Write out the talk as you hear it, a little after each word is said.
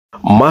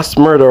Mass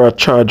murderer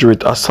charged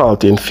with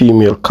assaulting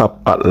female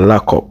cop at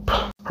lockup.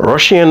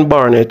 Rushane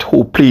Barnett,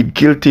 who pleaded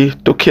guilty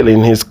to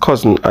killing his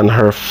cousin and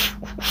her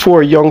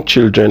 4 young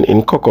children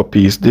in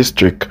Cocope's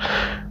district,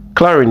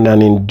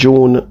 Clarendon, in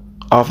June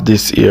of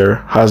this year,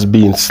 has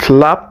been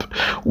slapped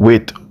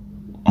with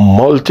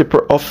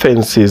multiple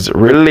offenses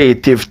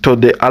relative to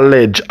the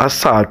alleged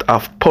assault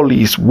of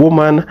police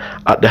woman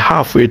at the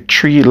Halfway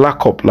Tree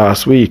lockup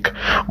last week.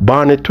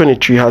 Barnett,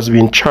 23, has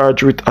been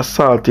charged with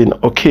assaulting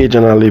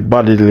occasionally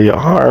bodily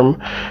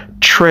harm,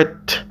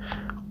 threat,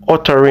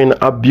 uttering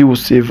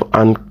abusive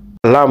and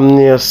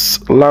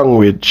calumnious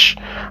language,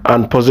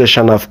 and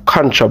possession of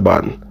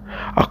contraband.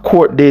 A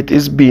court date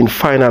is being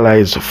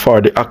finalized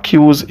for the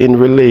accused in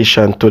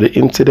relation to the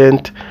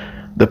incident,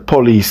 the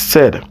police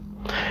said.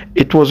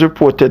 It was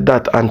reported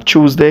that on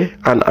Tuesday,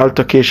 an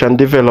altercation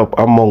developed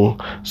among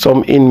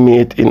some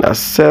inmates in a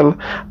cell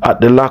at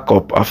the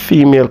lockup. A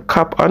female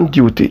cop on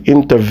duty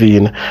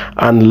intervened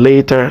and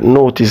later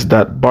noticed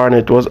that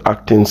Barnett was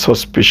acting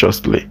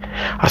suspiciously.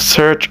 A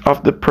search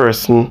of the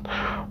person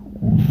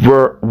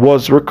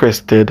was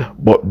requested,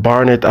 but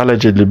Barnett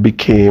allegedly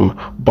became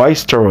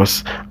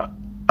boisterous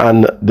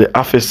and the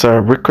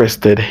officer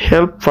requested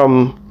help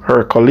from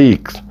her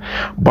colleagues.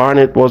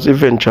 Barnett was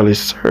eventually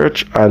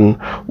searched and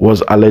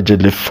was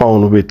allegedly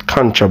found with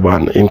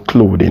contraband,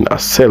 including a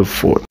cell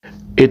phone.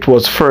 It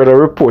was further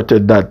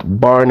reported that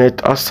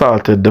Barnett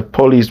assaulted the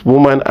police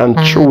woman and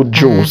threw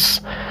juice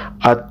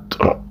at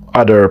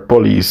other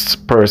police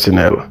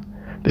personnel.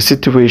 The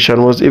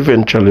situation was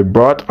eventually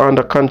brought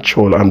under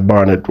control and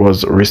Barnett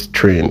was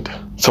restrained.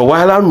 So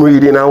while I'm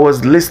reading, I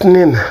was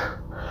listening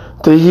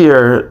to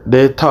hear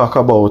they talk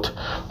about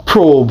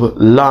probe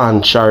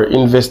launch or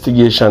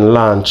investigation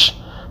launch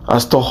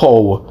as to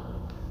how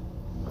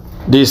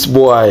this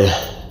boy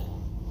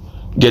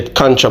get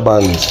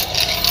contraband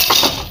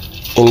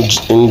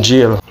in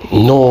jail.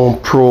 No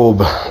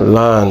probe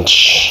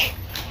launch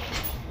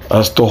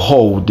as to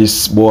how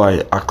this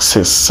boy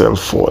access cell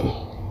phone.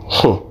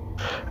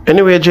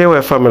 Anyway,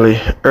 JY family,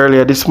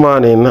 earlier this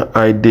morning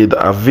I did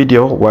a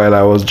video while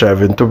I was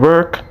driving to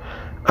work,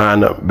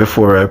 and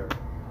before I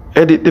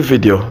edit the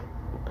video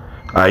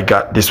I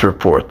got this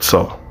report.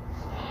 So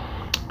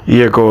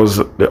here goes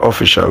the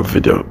official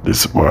video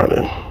this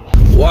morning.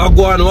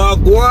 Wagwan,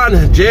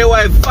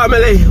 JY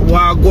family,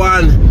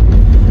 wagwan.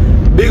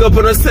 Big up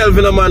on yourself,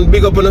 you know, man.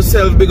 Big up on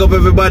yourself, big up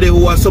everybody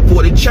who has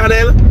supported the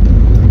channel.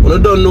 When you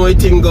don't know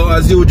anything go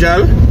as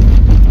usual.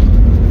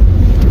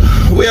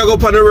 We are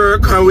going on the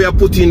work and we are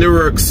putting the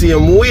work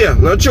same way,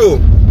 not true?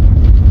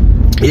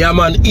 Yeah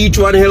man, each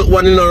one help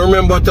one, you know.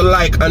 Remember to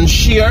like and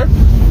share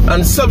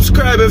and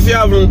subscribe if you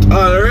haven't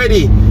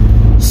already.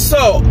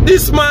 So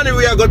this morning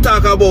we are going to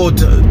talk about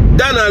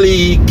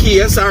Donnelly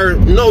case or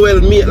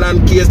Noel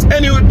Maitland case.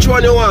 Any which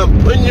one you want,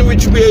 any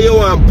which way you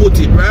want put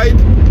it, right?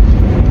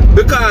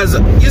 Because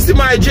you see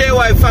my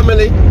JY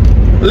family,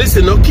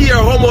 listen, no care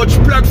how much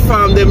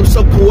platform them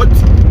support,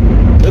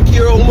 no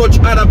care how much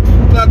other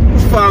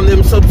platform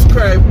them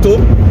subscribe to,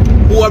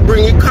 who are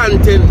bringing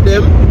content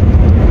them.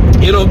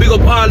 You know, big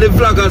up all the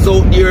vloggers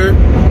out here.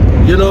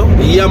 You know,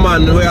 yeah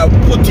man, we are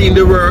putting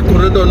the work, we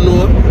don't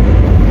know.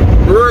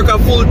 We work a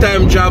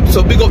full-time job,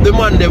 so big up the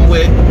man them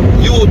way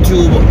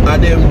YouTube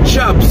and them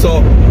job.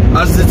 So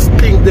as this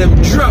thing them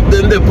drop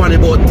them there on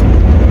it, but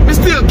we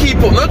still keep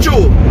up, not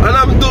true? And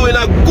I'm doing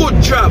a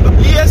good job.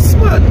 Yes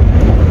man.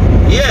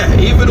 Yeah,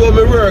 even though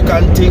me work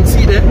and things,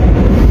 see there.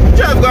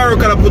 Drive got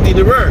work and I put in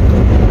the work.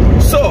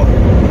 So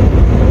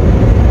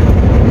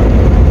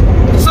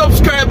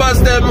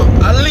subscribers them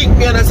and link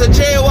me and I say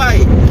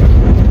JY,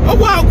 I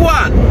want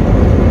one.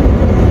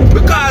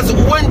 Because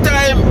one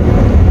time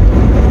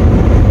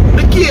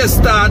the case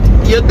start,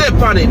 you're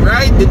deep on it,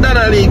 right? The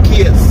Donnelly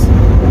case.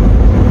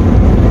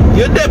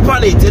 You're deep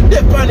on it, you're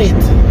deep on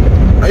it.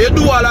 And you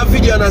do all that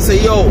video and I say,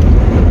 yo,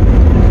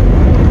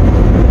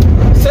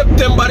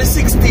 September the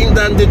 16th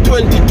and the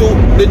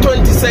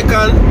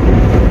 22nd,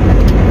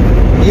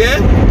 yeah?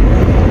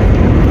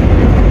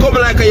 Come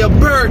like a your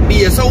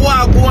birthday, so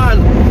walk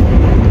one.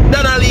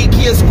 Donnelly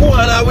case go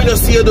on and we don't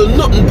see you do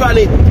nothing on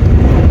it.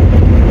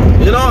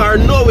 You know, or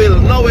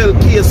Noel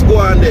case go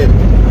on then.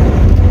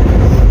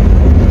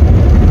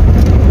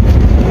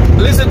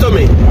 Listen to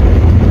me.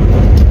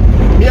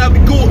 Me have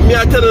good, me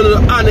are telling you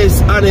the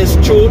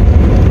honest truth.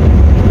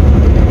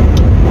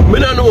 Me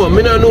don't know,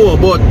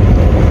 but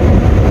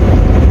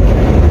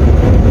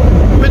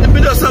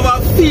me just have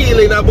a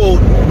feeling about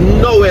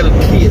Noel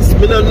case.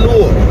 Me don't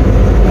know.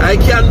 I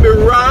can be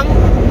wrong,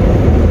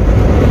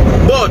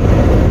 but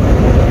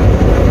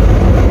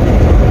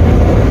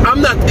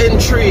I'm not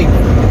intrigued.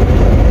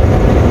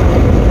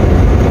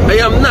 I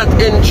am not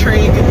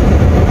intrigued.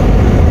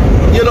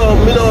 You know,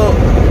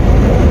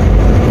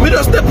 me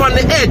just step on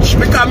the edge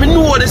because me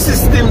know the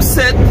system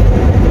set.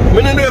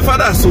 Me don't know if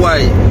that's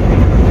why.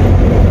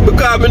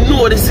 Because me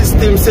know the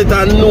system set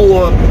and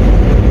know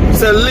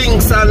say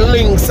links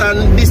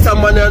and this a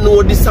money and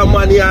know this a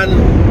money and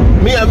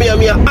me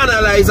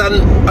analyze,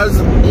 and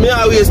as me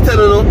always tell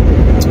you,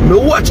 me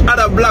watch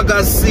other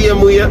bloggers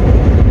same way.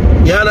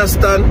 You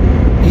understand?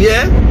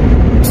 Yeah?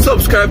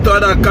 Subscribe to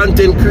other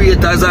content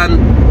creators and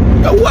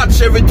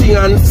watch everything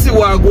and see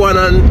what go on,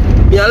 and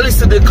me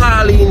listen to the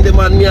calling them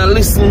and me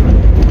listen.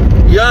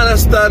 You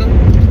understand?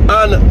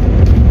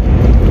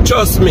 And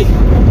trust me,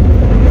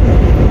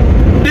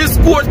 this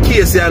court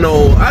case, you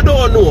know, I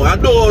don't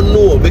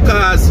know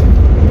because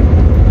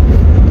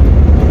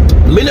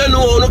me no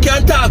know, you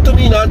can't talk to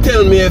me and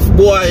tell me if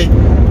boy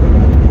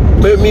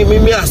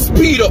me I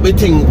speed up the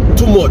thing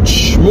too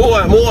much.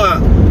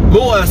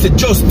 More say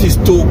justice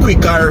too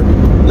quick, or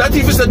not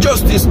if it's a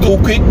justice too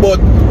quick, but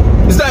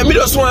it's like me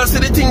just want to see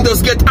the thing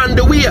just get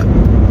underway.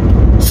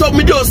 So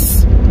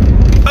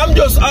I'm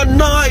just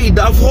annoyed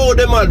of how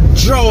them a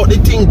draw the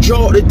thing.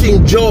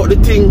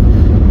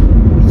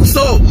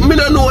 So me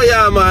no know,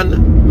 yeah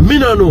man. Me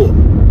no know.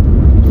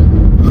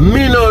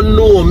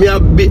 Me a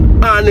be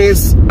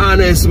honest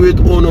with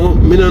Uno.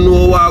 Me no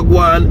know what go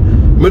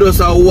on. Me just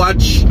a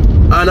watch,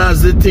 and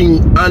as the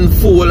thing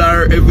unfold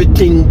or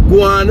everything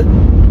go on,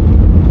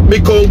 me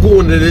can go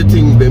into the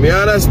thing, baby. You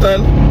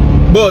understand?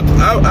 But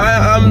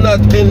I am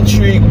not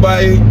intrigued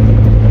by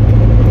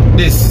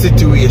this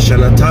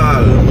situation at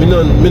all. Me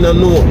no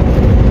know.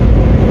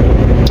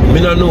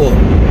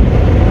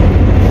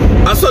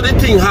 I saw the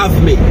thing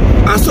have me.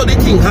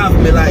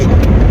 Like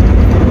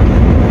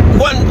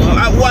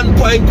at one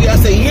point I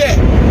say yeah.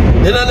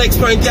 Then the next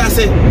point I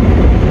say,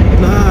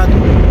 nah,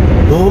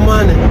 no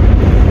man.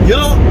 You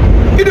know,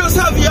 it does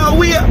have your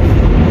way.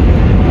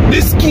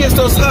 This case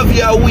does have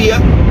your way.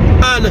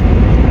 And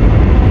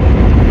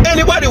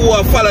anybody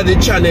who follow the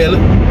channel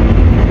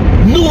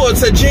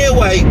knows a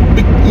JY,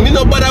 me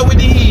no bother with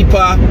the heap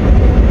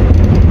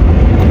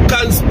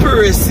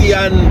conspiracy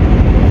and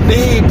the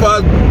heap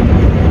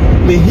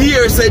me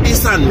here say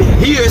this and me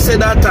here say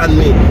that and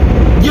me,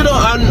 you know,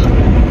 and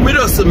me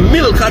just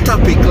milk a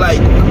topic,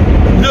 like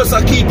me just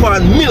keep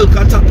on milk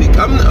a topic.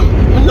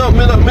 Me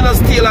not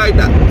stay like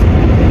that.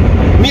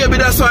 Maybe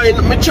that's why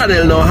my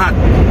channel no hot.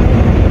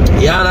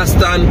 You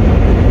understand?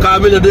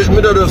 Because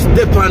me don't just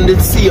depend on the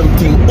same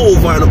thing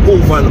over and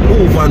over.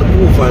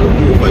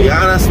 You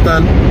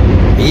understand?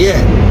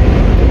 Yeah.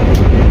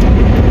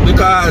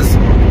 Because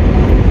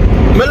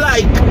me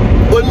like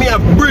when me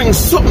bring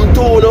something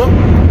to you,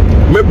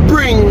 me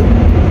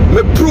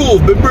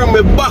prove, me bring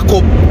me back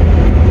up.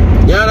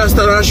 You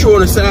understand? I show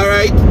you, say,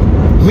 alright,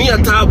 me a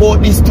talk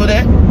about this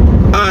today,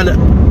 and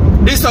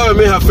this is how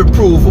me have to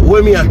prove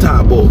when me a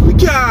talk about.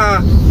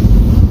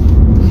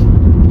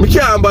 Me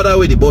can't bother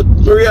with it, but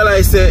me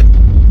realize say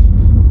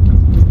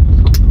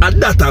and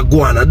that a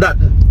go on, and that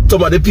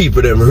some of the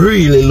people them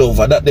really love,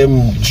 and that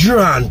them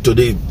drawn to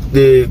the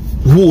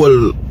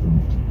whole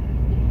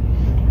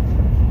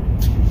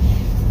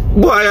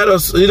boy.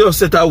 You just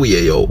set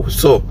away, yo.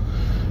 So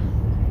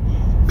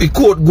the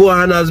court go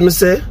on, as me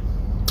say,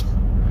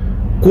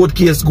 court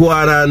case go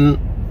on, and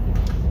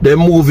they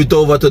move it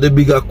over to the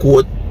bigger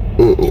court.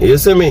 You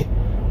see me?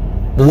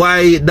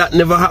 Why that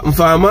never happened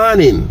for a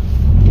morning?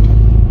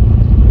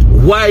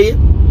 Why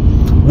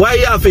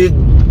you have to,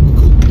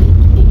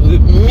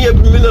 me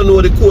don't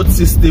know the court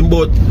system,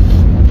 but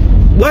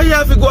why you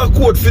have to go to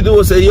court for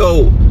them say,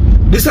 yo,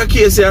 this a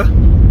case here,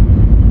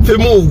 for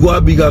move go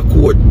a bigger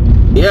court.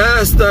 You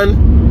understand?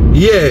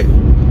 Yeah.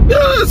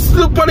 Just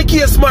look on the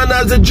case, man,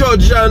 as a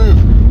judge, and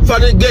for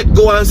the get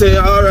go and say,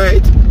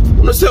 alright,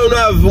 you say you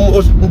don't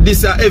have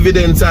this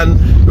evidence and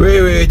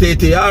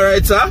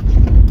alright, sir?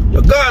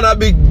 You're going a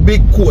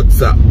big court,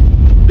 sir.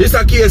 This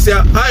a case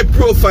here, high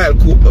profile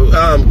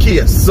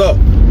case. So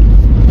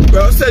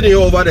we're sending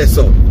you over there,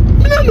 so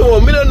me don't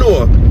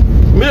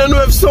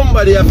know if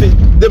somebody have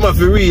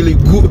to really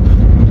good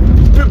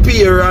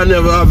prepare and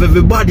have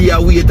everybody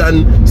a wait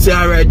and say,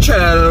 alright, try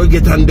and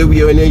get on the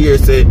way when you hear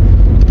say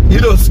you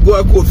just go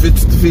a court for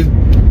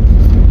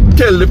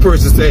tell the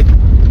person say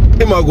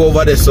he might go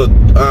over there, so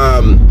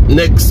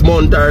next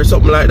month or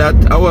something like that.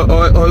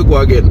 How you go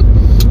again?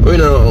 You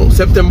know,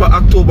 September,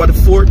 October the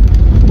 4th.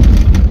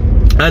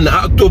 And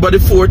October the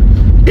 4th,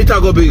 it's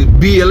going to be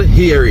bail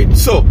hearing.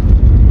 So,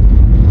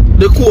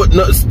 the court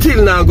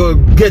still not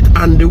going to get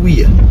on the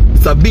way.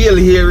 It's a bail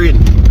hearing.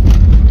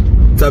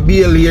 It's a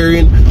bail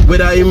hearing.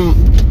 Whether him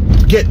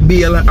get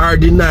bail or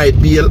denied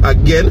bail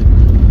again.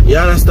 You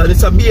understand?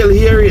 It's a bail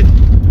hearing.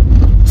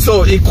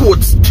 So, the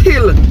court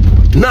still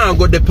not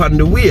going to depend on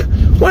the way.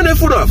 What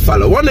if you don't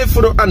follow? What if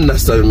you don't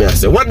understand me? I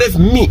say, what if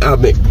me I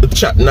make the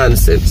chat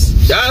nonsense?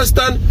 You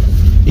understand?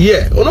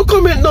 Yeah, wanna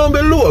comment down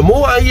below. I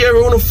want to hear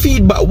your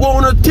feedback. What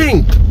wanna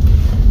think?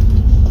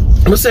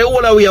 I say all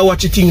that we are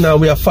watching thing now,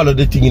 we are follow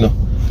the thing, you know.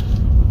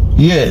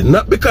 Yeah,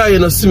 not because you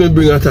know see me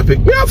bring a topic.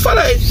 Me I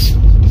follow it.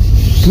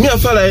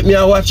 Me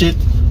I watch it.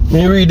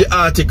 Me read the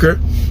article.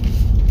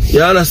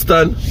 You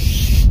understand?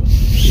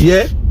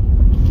 Yeah.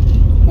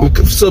 Me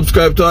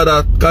subscribe to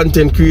other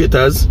content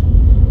creators.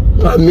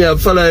 And me I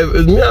follow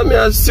it. Me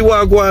I see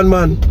what go on,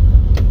 man.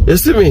 You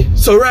see me?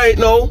 So right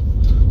now,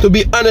 to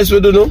be honest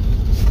with you, know,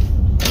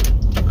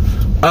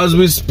 as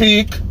we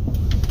speak,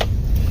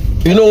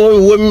 you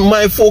know when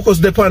my focus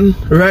depend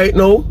right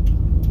now?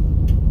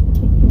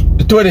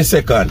 The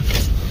 22nd.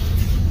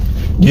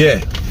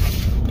 Yeah.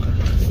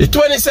 The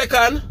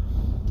 22nd.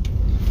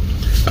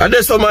 And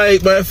that's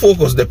my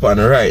focus depend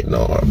right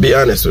now. I'll be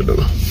honest with you.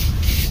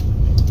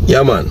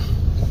 Yeah, man.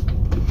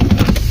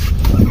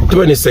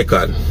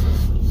 22nd.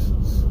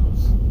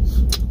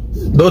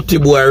 Dirty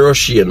boy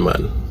Rushane,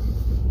 man.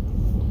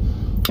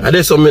 And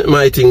that's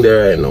my thing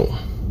there right now.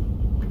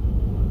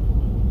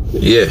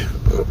 Yeah.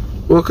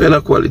 What kind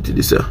of quality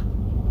this is?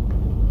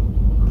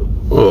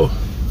 Oh.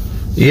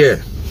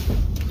 Yeah.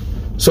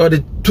 So the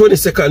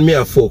 22nd me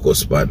a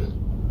focus man.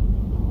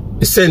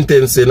 The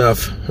sentencing of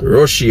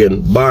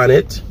Rushane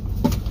Barnett.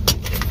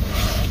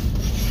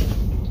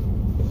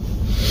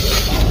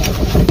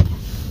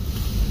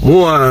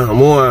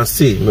 More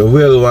see, me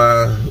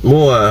well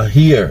more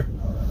hear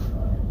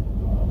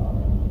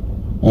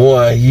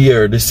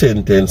the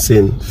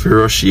sentencing for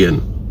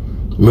Rushane.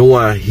 Me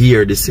want to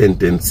hear the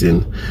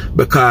sentencing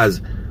because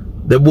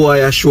the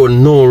boy has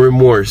shown no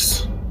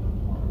remorse.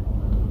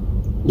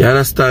 You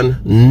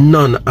understand?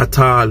 None at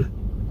all.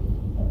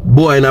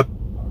 Boy in a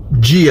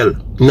jail,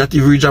 not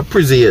even reach a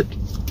prison yet.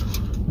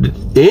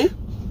 Eh?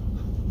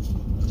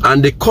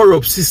 And the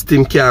corrupt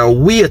system can't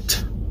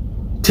wait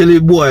till the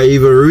boy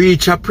even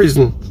reach a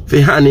prison for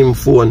hand him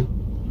phone.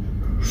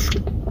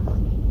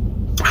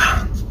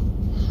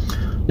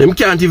 Them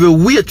can't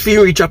even wait for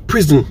him reach a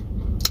prison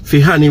for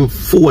hand him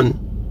phone.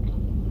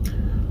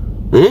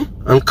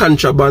 And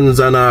contrabands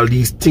and all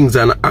these things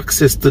and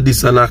access to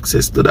this and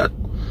access to that.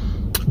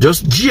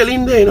 Just jail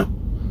in there, you know.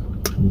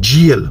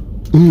 Jail.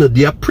 You know,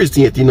 they are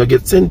prison yet, you know,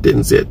 get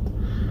sentenced yet.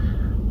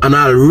 And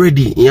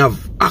already you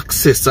have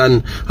access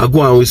and are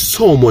going with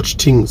so much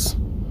things.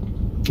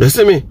 You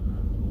see me?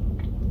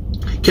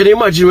 Can you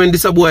imagine when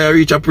this a boy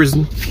reach a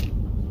prison?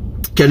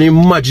 Can you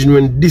imagine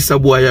when this a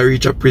boy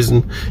reach a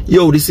prison?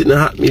 Yo, this isn't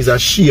happen is a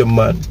shame,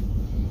 man.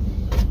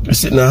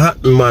 This isn't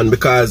happen, man,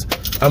 because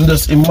I'm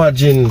just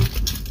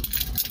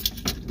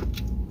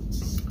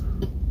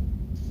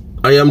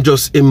I am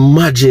just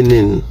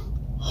imagining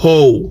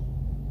how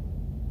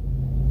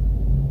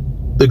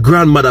the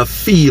grandmother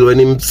feel when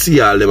him see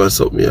all them or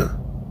something, yeah.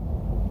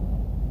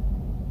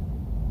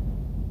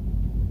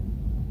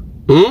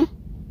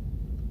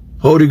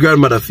 How the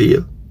grandmother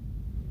feel?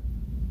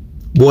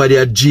 Boy, they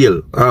are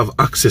jail. I have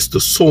access to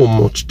so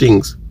much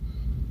things.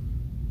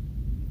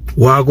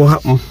 What gonna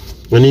happen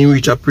when he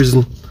reach a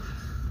prison?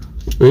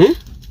 I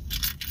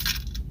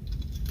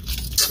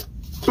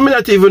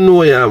not even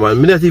know, yeah, man.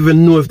 I not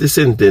even know if the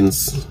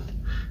sentence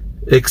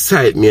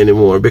excite me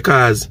anymore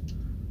because,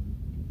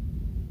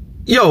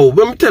 yo,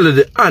 let me tell you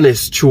the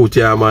honest truth,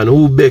 yeah, man.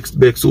 Who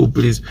begs, who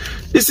please.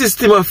 The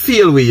system a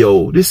fail with,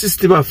 yo. The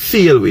system a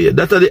fail with.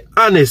 That's the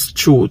honest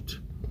truth.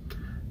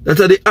 That's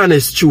the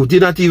honest truth. You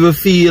not even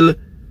feel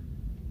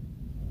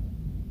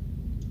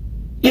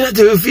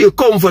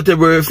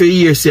comfortable if a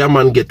year say a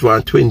man get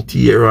 120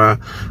 year or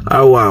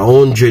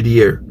 100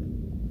 year.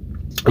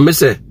 I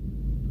say,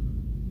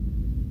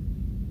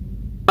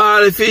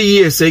 all if a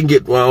year say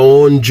get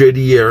 100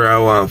 year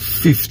or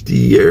 150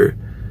 year.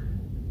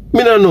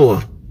 Me don't know.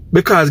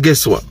 Because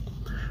guess what?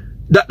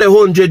 That the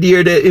 100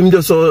 year that him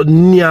just so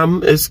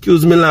nyam,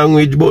 excuse me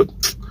language, but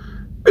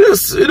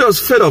it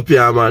just fed up,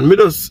 yeah, man.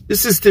 The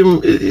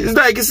system, it's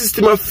like a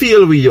system of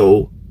fail with,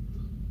 yo.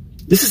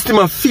 The system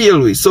of fail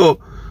with. So,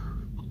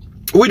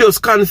 we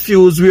just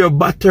confused, we are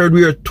battered,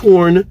 we are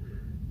torn,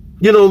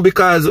 you know,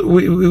 because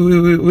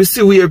we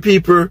see where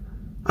people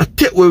are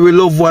take away with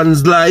loved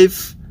one's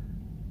life,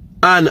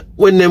 and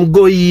when them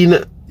go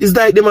in, it's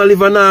like them a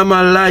live a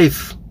normal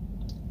life.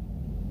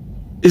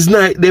 It's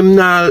like them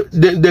not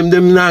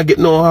get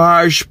no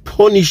harsh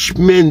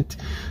punishment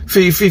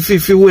for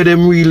what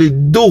them really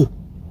do.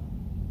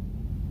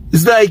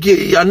 It's like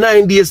a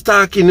 9 days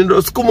talking and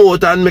just come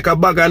out and make a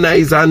bag of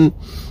nice and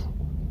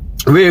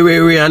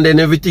and then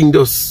everything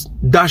just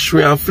dash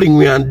me and fling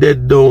me and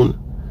dead down.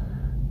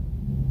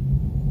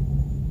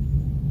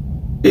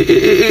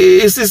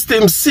 The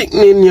system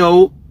sickening,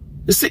 yo.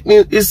 The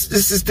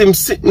system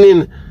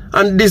sickening.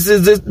 And this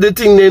is the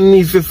thing they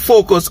need to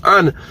focus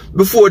on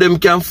before them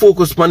can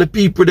focus on the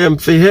people them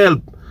for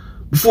help.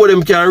 Before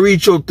them can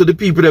reach out to the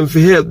people them for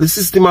help. The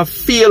system a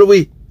fail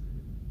way.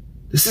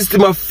 The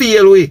system a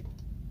fail way.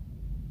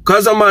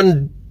 Cause a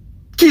man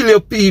kill your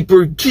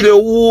people, kill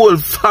your whole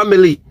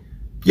family.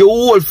 Your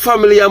whole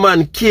family a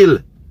man kill.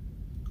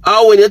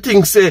 And when you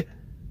think say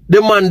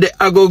the man they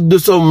are going to do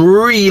some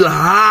real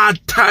hard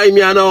time,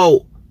 you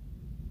know.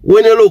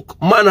 When you look,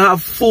 man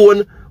have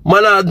phone,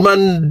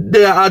 man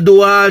they are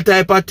do all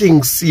type of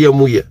things same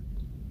way.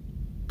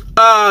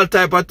 All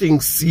type of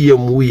things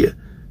same way.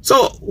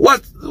 So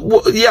what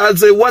yeah,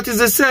 say what is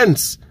the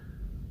sense?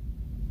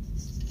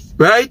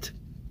 Right?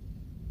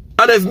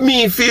 And if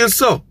me feel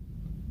so,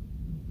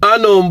 I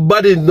know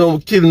nobody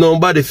don't kill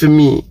nobody for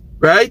me,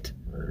 right?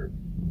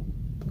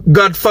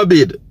 God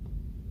forbid.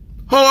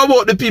 How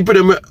about the people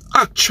that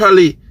are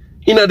actually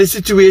in the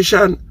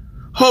situation?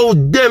 How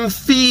them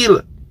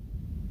feel?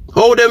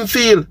 How them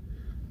feel?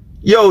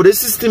 Yo, the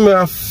system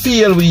a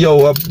fail with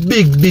yo, a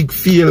big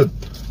fail.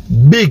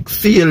 Big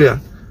failure.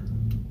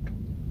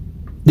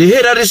 The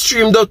head of the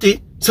stream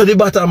dirty, so the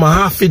bottom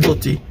half it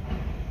dirty.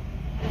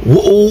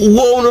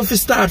 Where if you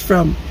start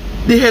from?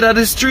 The head of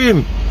the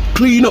stream.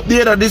 Clean up the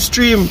head of the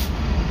stream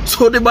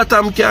so the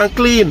bottom can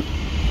clean.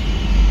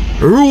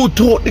 Root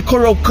out the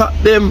corrupt cut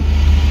them.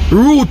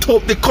 Root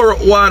up the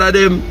corrupt water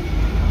them.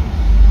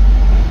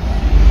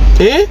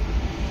 Eh?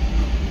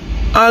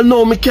 I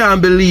know me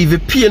can't believe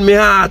it. Pain me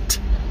heart.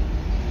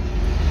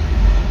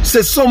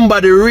 Say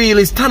somebody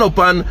really stand up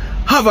and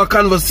have a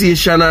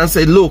conversation and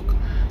say, look,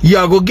 you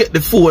go get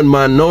the phone,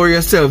 man. Know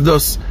yourself.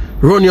 Just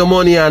run your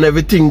money and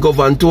everything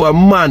govern to a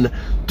man,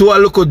 to a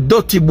little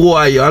dirty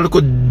boy, a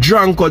little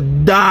drunk or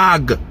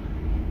dog.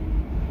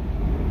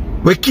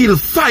 We kill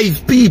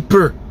 5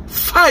 people.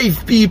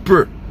 5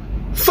 people.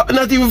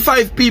 Not even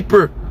 5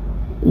 people.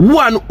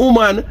 1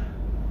 woman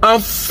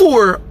and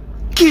 4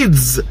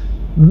 kids.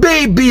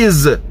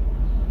 Babies.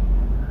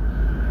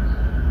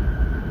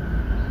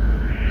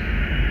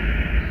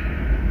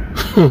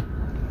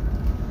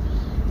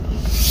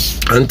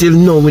 Until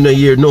now we don't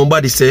hear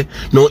nobody say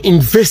no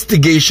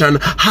investigation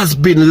has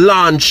been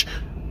launched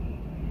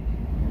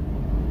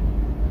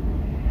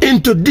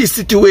into this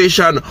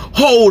situation.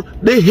 How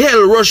the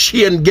hell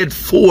Rushane get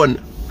phone?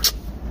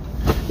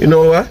 You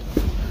know what?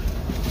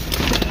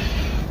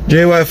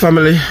 JY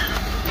family,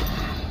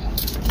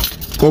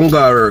 come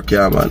go work,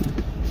 yeah, man.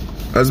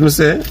 As me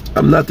say,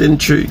 I'm not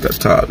intrigued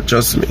at all,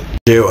 trust me.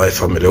 JY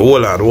family,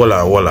 hold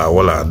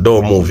on.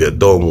 Don't move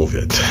yet.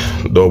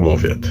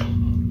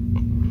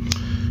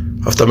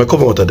 After me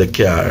come out of the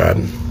car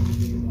and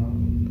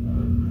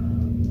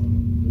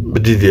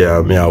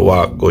me I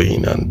walk go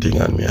in and thing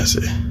and me I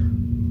say,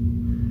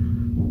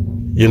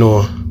 you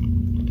know,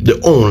 the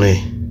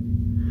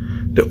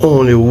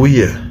only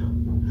way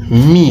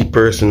me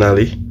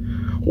personally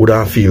would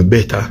I feel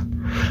better,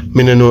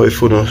 me don't know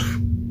if we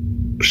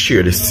don't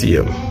share the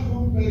same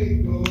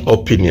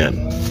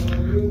opinion,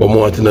 but I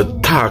want to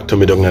talk to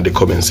me down in the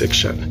comment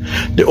section.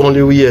 The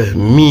only way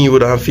me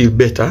would I feel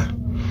better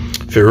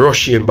for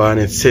Rushane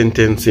Barnett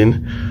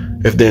sentencing,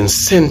 if then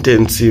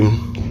sentence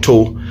him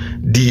to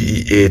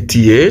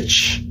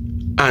DEATH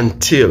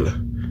until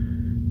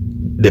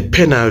the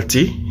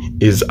penalty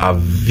is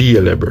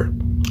available.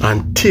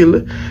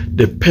 Until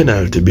the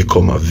penalty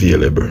become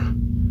available.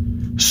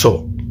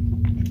 So,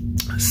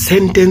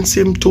 sentence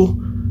him to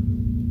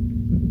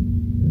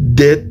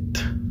death,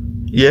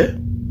 yeah,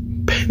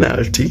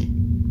 penalty.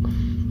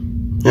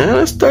 You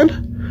understand?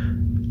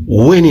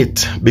 When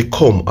it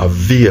become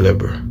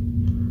available.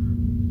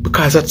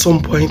 Because at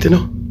some point, you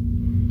know,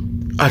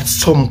 at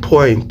some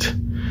point,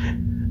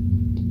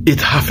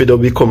 it have to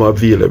become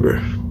available.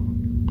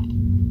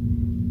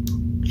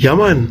 Yeah,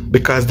 man,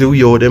 because the way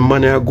how them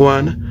money are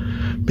going,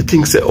 I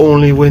think say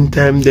only when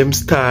time them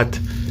start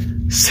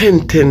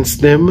sentence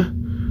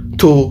them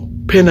to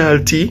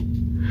penalty,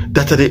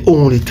 that are the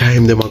only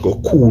time them are go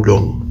cool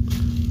down.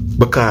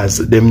 Because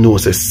them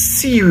knows a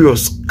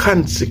serious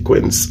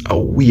consequence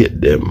await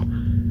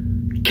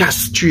them.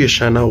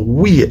 Castration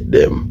await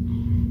them.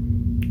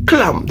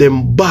 Clamp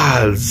them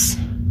balls.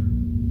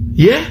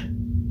 Yeah?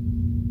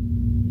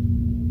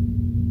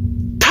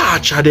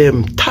 Torture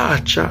them,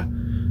 torture.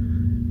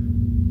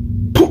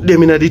 Put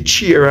them in the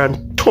chair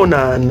and turn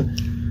on.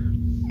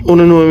 You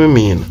know what I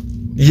mean?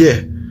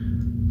 Yeah.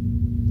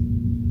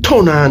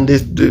 Turn on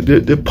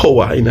the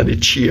power in the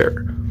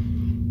chair.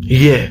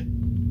 Yeah.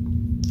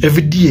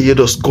 Every day you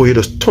just go, you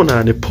just turn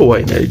on the power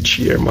in the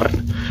chair,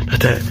 man.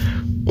 That's the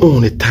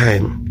only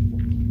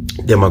time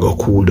them are go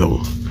cool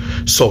down.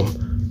 So,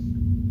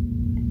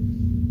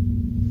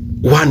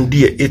 one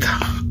day it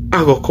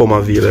I go come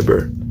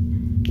available.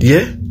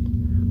 Yeah?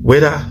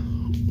 Whether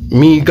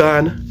me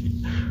gone,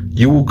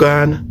 you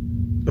gone,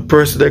 the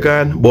person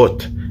gone,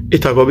 but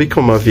it will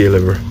become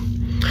available.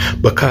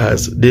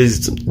 Because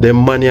them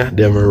money,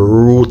 them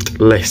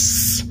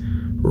ruthless.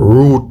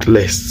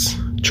 Ruthless.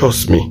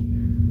 Trust me.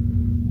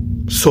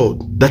 So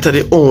that's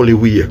the only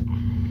way.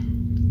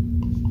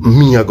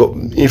 Me I go,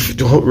 if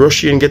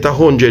Rushane get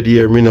 100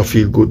 years, me not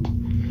feel good.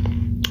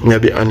 I'll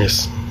be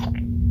honest.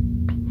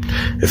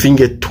 If he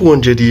get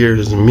 200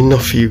 years, me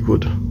not feel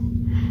good.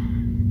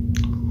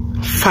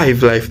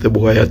 5 life the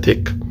boy I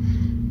take.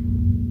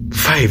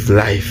 5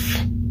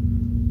 life.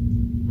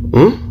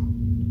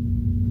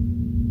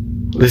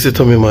 Listen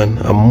to me, man.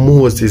 And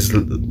Moses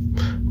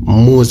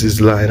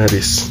line of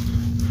this.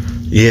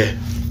 Yeah.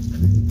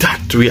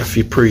 That we have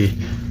to pray.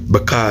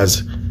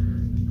 Because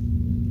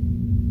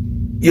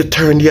you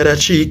turn the other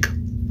cheek.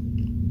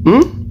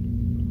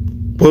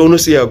 But when you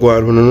see you go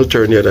on, when you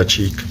turn the other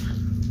cheek.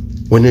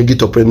 When you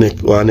get up in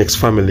one next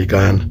family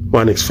gone,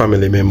 one next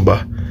family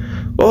member.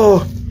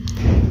 Oh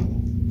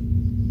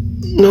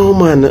no,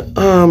 man.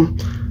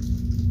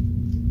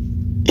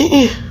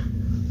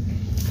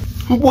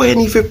 Boy,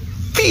 if you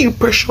feel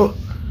pressure,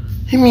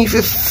 if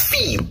you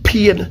feel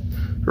pain,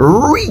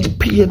 real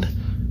pain,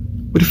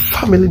 with the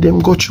family them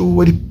go through,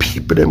 with the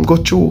people them go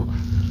through.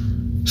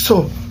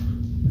 So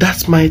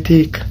that's my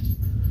take.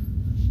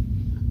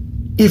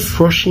 If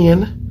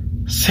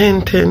Rushane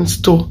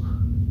sentenced to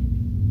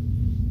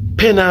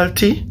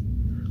penalty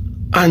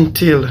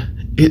until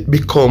it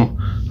become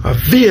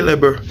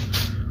available,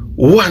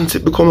 once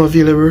it become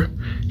available,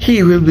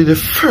 he will be the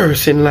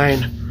first in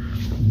line.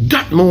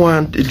 That me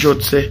want the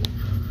judge say.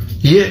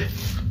 Yeah.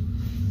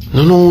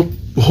 No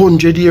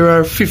 100 year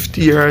or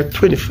 50 year or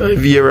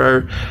 25 year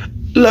or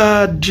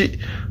Lord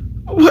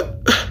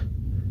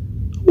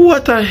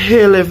what the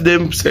hell if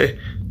them say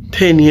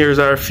 10 years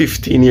or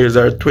 15 years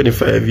or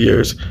 25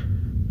 years?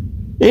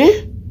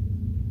 Eh?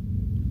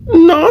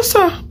 No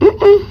sir.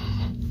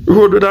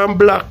 Road with them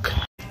black.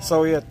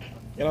 So yet,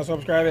 you know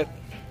subscribe it.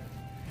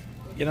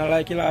 You know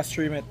like it last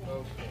stream it.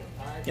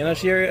 You know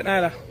share it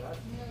neither.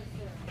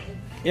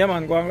 Yeah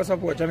man, go and go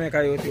support Jamaica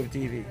YouTube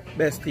TV.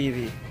 Best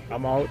TV.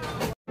 I'm out.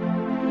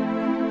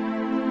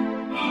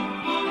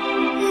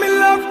 Me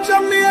love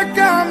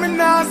Jamaica, me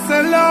not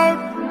sell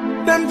out.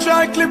 Them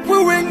try clip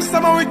we wings,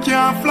 somehow we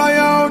can't fly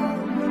out.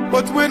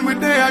 But when we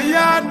there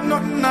yard,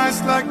 nothing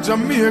nice like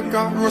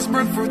Jamaica. Roast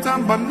breadfruit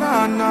and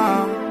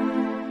banana.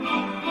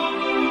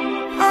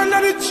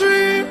 Under the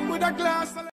tree with a glass of